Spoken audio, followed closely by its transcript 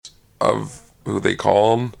of who they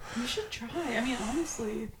called. You should try. I mean,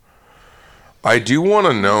 honestly. I do want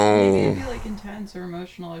to know. Maybe it'd be like intense or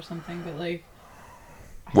emotional or something, but like.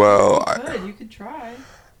 Well, you could try.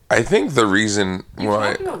 I think the reason You've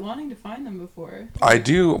talked about wanting to find them before. I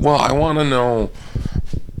do. Well, I want to know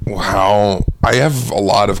how. I have a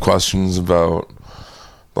lot of questions about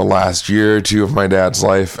the last year or two of my dad's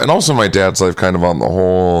life, and also my dad's life, kind of on the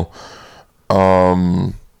whole.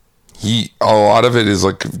 A lot of it is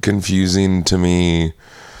like confusing to me,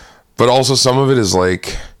 but also some of it is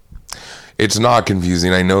like, it's not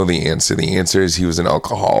confusing. I know the answer. The answer is he was an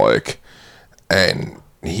alcoholic, and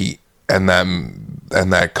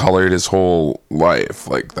that colored his whole life.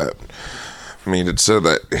 Like, that made it so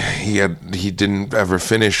that he didn't ever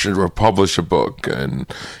finish or publish a book,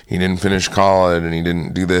 and he didn't finish college, and he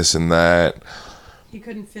didn't do this and that. He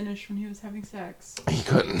couldn't finish when he was having sex. He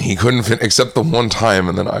couldn't finish except the one time,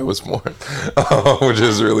 and then I was born, which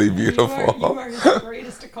is really beautiful. You are his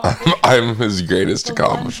greatest accomplishment. I'm his greatest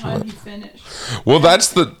accomplishment. One time he finished. Well, that's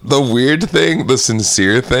the weird thing. The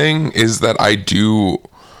sincere thing is that I do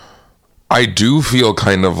feel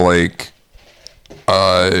kind of like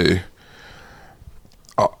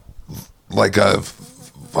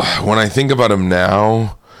when I think about him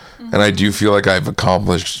now, and I do feel like I've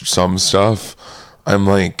accomplished some stuff, I'm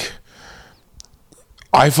like,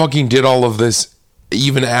 I fucking did all of this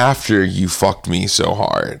even after you fucked me so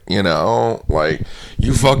hard, you know? Like,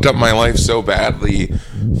 you fucked up my life so badly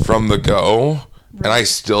from the go, and I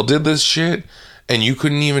still did this shit, and you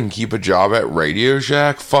couldn't even keep a job at Radio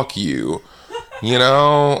Shack? Fuck you. You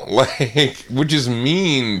know? Like, which is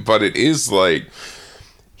mean, but it is like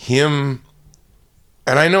him,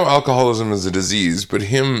 and I know alcoholism is a disease, but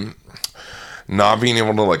him not being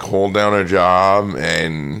able to like hold down a job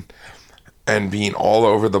and being all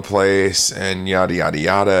over the place and yada yada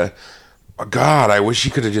yada. God, I wish he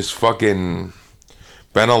could have just fucking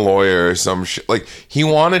been a lawyer or some shit. Like, he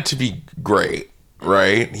wanted to be great,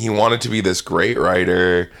 right? He wanted to be this great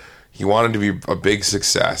writer. He wanted to be a big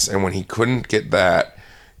success, and when he couldn't get that,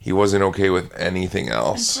 he wasn't okay with anything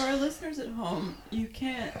else. And for our listeners at home, you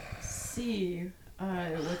can't see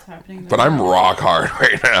what's happening. But I'm rock hard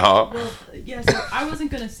right now. Well, yeah, so I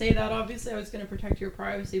wasn't going to say that. Obviously, I was going to protect your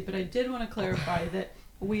privacy, but I did want to clarify that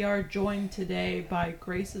we are joined today by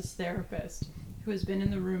Grace's therapist, who has been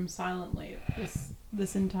in the room silently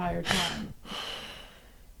this entire time.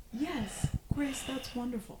 Yes, Grace, that's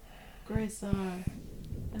wonderful. Grace, and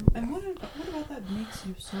what about that makes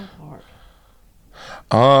you so hard?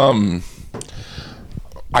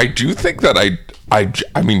 I do think that I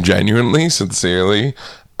mean, genuinely, sincerely,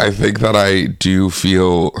 I think that I do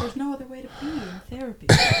feel... There's no other way to be in therapy.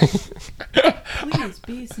 Please,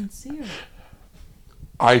 be sincere.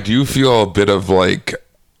 I do feel a bit of like...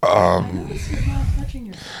 I noticed you're not touching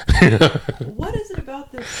yourself. What is it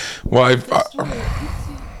about this, this story that makes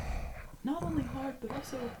you not only hard, but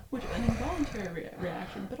also an involuntary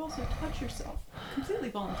reaction, but also touch yourself completely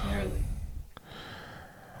voluntarily?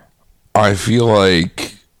 I feel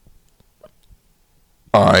like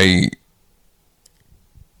I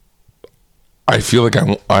feel like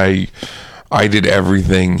I did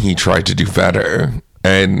everything he tried to do better,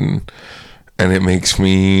 and it makes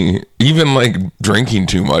me, even like drinking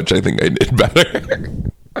too much, I think I did better.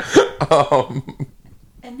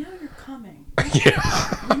 And now you're coming. Yeah.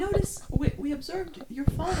 We noticed, we observed your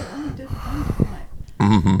father only did one time.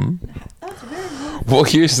 Mm-hmm. That's very wonderful. Well,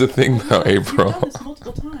 here's the thing though, April. You've done this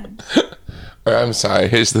multiple times. I'm sorry,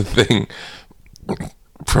 here's the thing.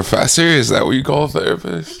 Professor, is that what you call a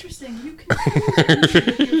therapist? Interesting. You can with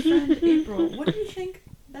your friend April. What do you think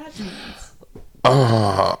that means?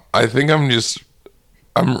 I think I'm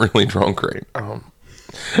really drunk right now.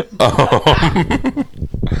 Oh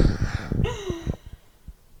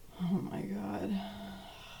my god.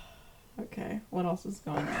 Okay, what else is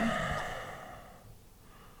going on?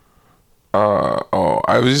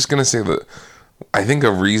 I was just gonna say that I think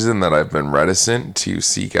a reason that I've been reticent to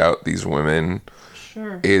seek out these women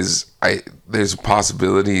is there's a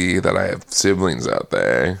possibility that I have siblings out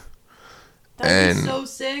there. That'd be so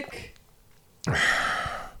sick.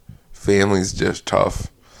 Family's just tough.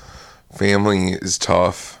 Family is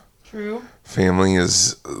tough. True. Family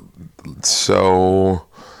is so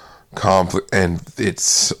complex, and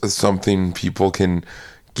it's something people can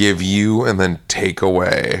give you and then take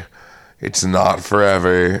away. It's not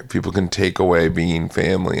forever. People can take away being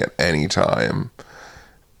family at any time.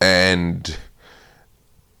 And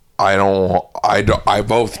what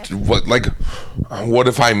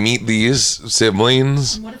if I meet these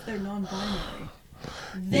siblings? And what if they're non-binary?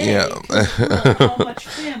 Yeah. Control how much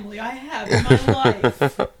family I have in my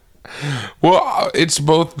life. Well, it's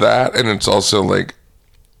both that, and it's also like,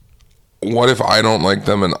 what if I don't like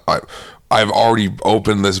them, and I've already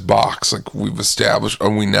opened this box, like we've established,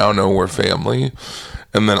 and we now know we're family,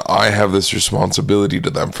 and then I have this responsibility to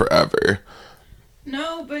them forever.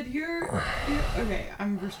 No, but you're okay.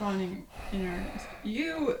 I'm responding in earnest.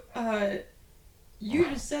 You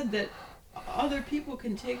just said that other people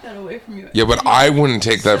can take that away from you. Yeah, but I wouldn't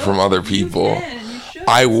take that from other people. You can and you should.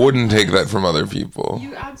 I wouldn't take that from other people.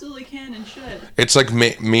 You absolutely can and should. It's like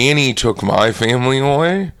Manny took my family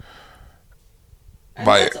away. And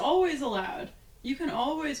that's always allowed. You can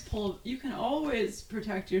always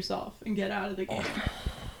protect yourself and get out of the game.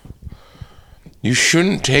 You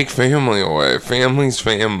shouldn't take family away. Family's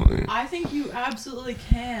family. I think you absolutely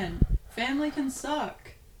can. Family can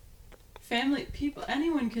suck. Family, people,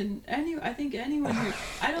 anyone can, I think anyone who,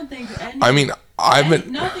 I don't think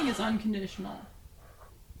nothing is unconditional.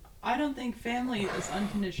 I don't think family is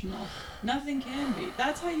unconditional. Nothing can be.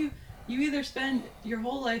 That's how you either spend your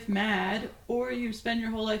whole life mad or you spend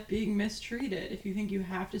your whole life being mistreated if you think you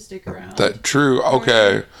have to stick around. That true.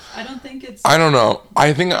 Okay. I don't think it's... I don't know.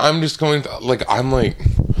 I think I'm just going to, like, I'm like...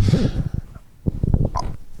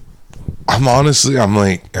 I'm honestly, I'm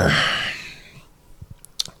like...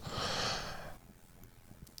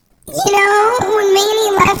 You know, when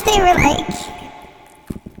Manny left, they were like...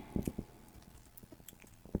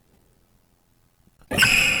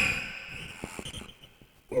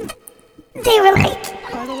 They were like...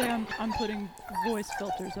 By the way, I'm putting voice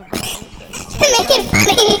filters over all of this. To make it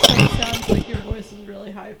funny. It sounds like your voice is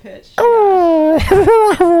really high pitched. Oh,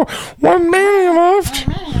 when Manny left,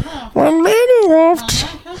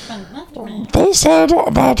 they said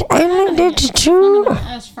that I needed to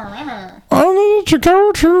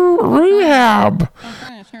go to rehab.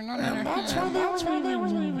 And that's why they were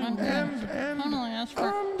leaving.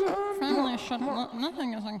 Family should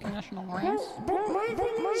nothing is unconditional, right? But my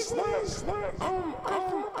thing is that I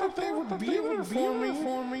thought they would be there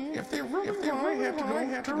for me if they really had to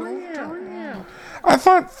go to rehab. I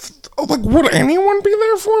thought, like, would anyone be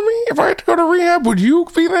there for me if I had to go to rehab? Would you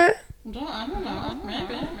be there? I don't know.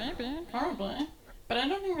 Maybe, probably. But I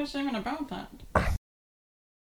don't think there's even about that.